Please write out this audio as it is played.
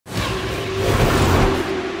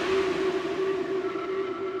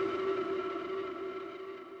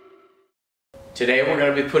Today we're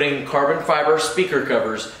going to be putting carbon fiber speaker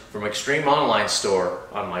covers from Extreme Online Store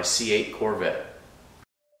on my C8 Corvette.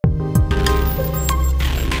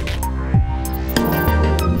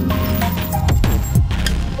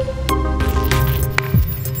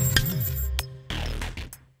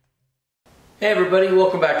 Hey everybody,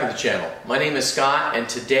 welcome back to the channel. My name is Scott and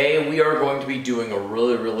today we are going to be doing a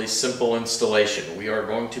really simple installation. We are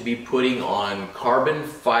going to be putting on carbon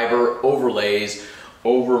fiber overlays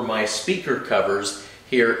over my speaker covers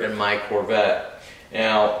here in my Corvette.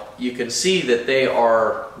 Now you can see that they're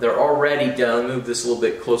already done. Move this a little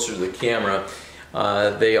bit closer to the camera.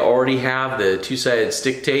 They already have the two-sided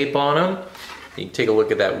stick tape on them. You can take a look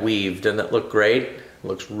at that weave. Doesn't that look great?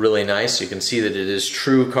 Looks really nice. You can see that it is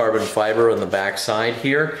true carbon fiber on the back side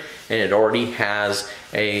here, and it already has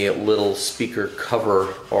a little speaker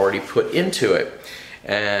cover already put into it,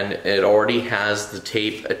 and it already has the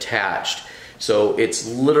tape attached. So it's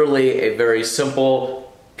literally a very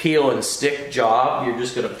simple peel and stick job. You're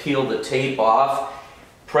just going to peel the tape off,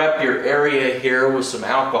 prep your area here with some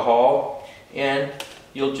alcohol, and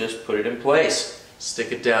you'll just put it in place.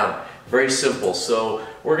 Stick it down. Very simple. So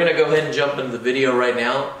we're going to go ahead and jump into the video right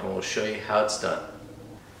now and we'll show you how it's done.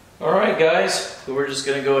 Alright guys, so we're just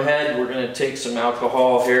going to go ahead, we're going to take some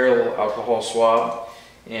alcohol here, a little alcohol swab,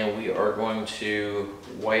 and we are going to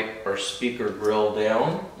wipe our speaker grill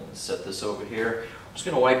down. Let's set this over here. I'm just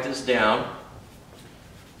going to wipe this down.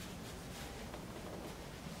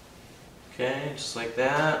 Okay, just like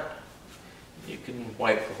that. You can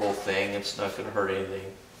wipe the whole thing, it's not going to hurt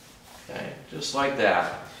anything. Okay, just like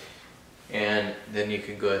that. And then you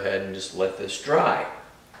can go ahead and just let this dry.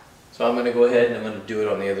 So I'm going to go ahead and I'm going to do it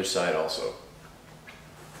on the other side also.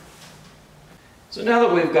 So now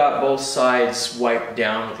that we've got both sides wiped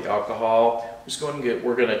down with the alcohol,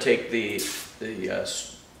 we're going to take the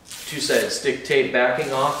two-sided stick tape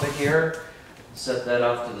backing off of here. Set that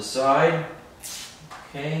off to the side.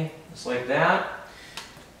 Okay, just like that.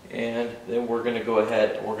 And then we're going to go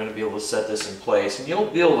ahead and we're going to be able to set this in place. And you'll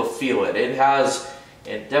be able to feel it. It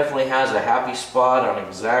definitely has a happy spot on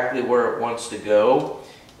exactly where it wants to go.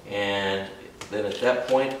 And then at that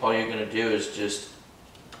point, all you're going to do is just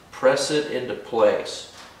press it into place.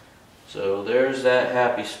 So there's that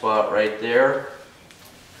happy spot right there.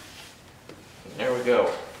 And there we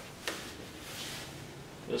go.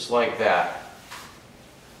 Just like that.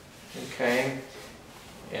 Okay.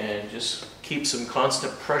 And just keep some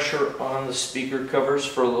constant pressure on the speaker covers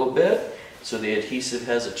for a little bit so the adhesive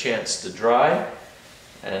has a chance to dry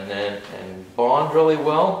and bond really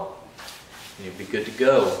well, and you'll be good to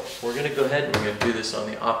go. We're going to go ahead and we're going to do this on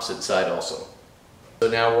the opposite side also. So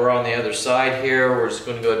now we're on the other side here. We're just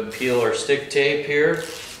going to go ahead and peel our stick tape here.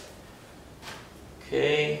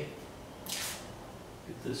 Okay,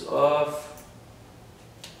 get this off.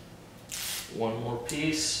 One more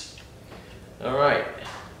piece. Alright,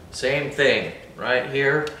 same thing right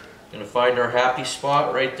here. Going to find our happy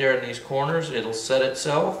spot right there in these corners. It'll set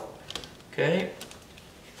itself. Okay.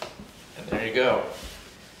 And there you go.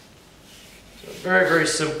 So very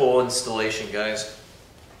simple installation, guys.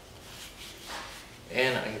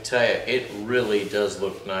 And I can tell you, it really does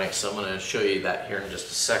look nice. I'm going to show you that here in just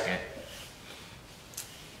a second.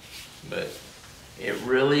 But it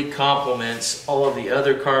really complements all of the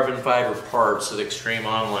other carbon fiber parts that Extreme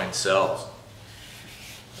Online sells.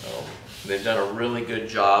 So they've done a really good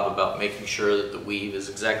job about making sure that the weave is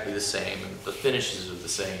exactly the same and the finishes are the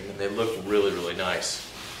same, and they look really nice.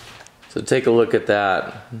 So take a look at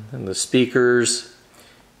that, and the speakers,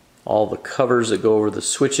 all the covers that go over the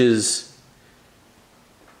switches,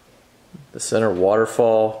 the center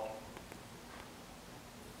waterfall,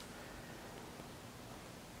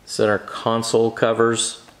 center console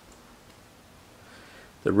covers,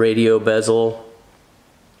 the radio bezel,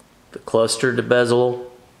 the clustered bezel,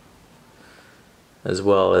 as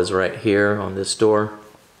well as right here on this door.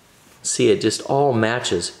 See, it just all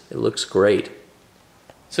matches. It looks great.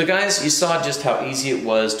 So guys, you saw just how easy it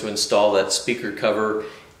was to install that speaker cover,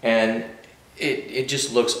 and it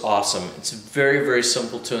just looks awesome. It's very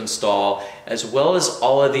simple to install, as well as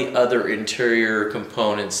all of the other interior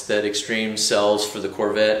components that Extreme sells for the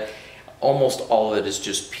Corvette. Almost all of it is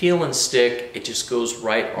just peel and stick. It just goes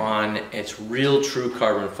right on. It's real true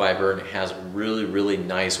carbon fiber, and it has a really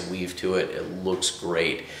nice weave to it. It looks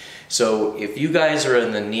great. So if you guys are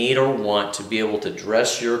in the need or want to be able to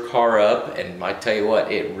dress your car up, and I tell you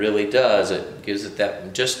what, it really does. It gives it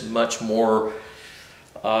that just much more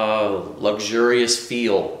luxurious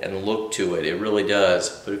feel and look to it. It really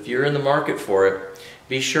does. But if you're in the market for it,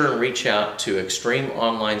 be sure and reach out to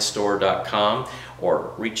extremeonlinestore.com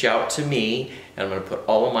or reach out to me, and I'm going to put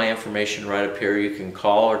all of my information right up here. You can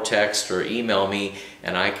call or text or email me,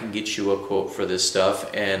 and I can get you a quote for this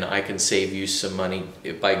stuff, and I can save you some money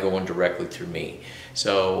by going directly through me.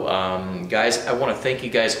 So guys, I want to thank you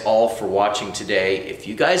guys all for watching today. If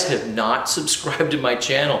you guys have not subscribed to my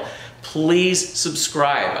channel, please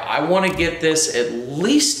subscribe. I want to get this at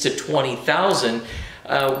least to 20,000.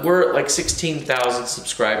 We're at like 16,000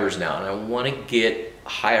 subscribers now, and I want to get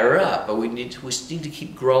higher up, but we need to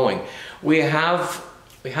keep growing. We have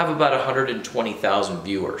about 120,000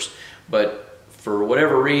 viewers, but for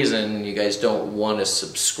whatever reason, you guys don't want to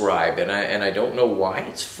subscribe, and I don't know why.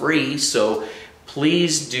 It's free, so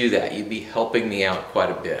please do that. You'd be helping me out quite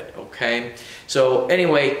a bit, okay? So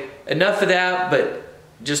anyway, enough of that, but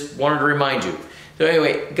just wanted to remind you. So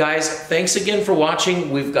anyway, guys, thanks again for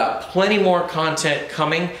watching. We've got plenty more content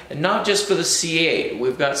coming, and not just for the C8.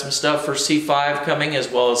 We've got some stuff for C5 coming,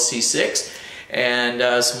 as well as C6,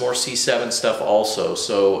 and some more C7 stuff also.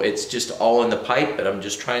 So it's just all in the pipe, but I'm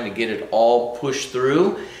just trying to get it all pushed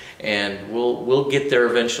through, and we'll get there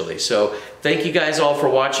eventually. So thank you guys all for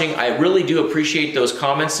watching. I really do appreciate those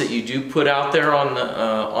comments that you do put out there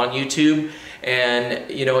on YouTube.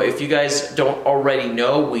 And you know, if you guys don't already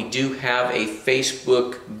know, we do have a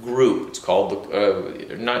Facebook group. It's called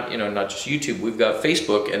not just YouTube. We've got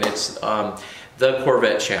Facebook, and it's the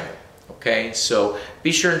Corvette channel. Okay, so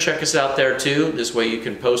be sure and check us out there too. This way you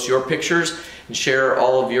can post your pictures and share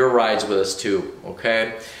all of your rides with us too.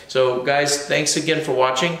 Okay, so guys, thanks again for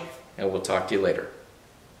watching, and we'll talk to you later.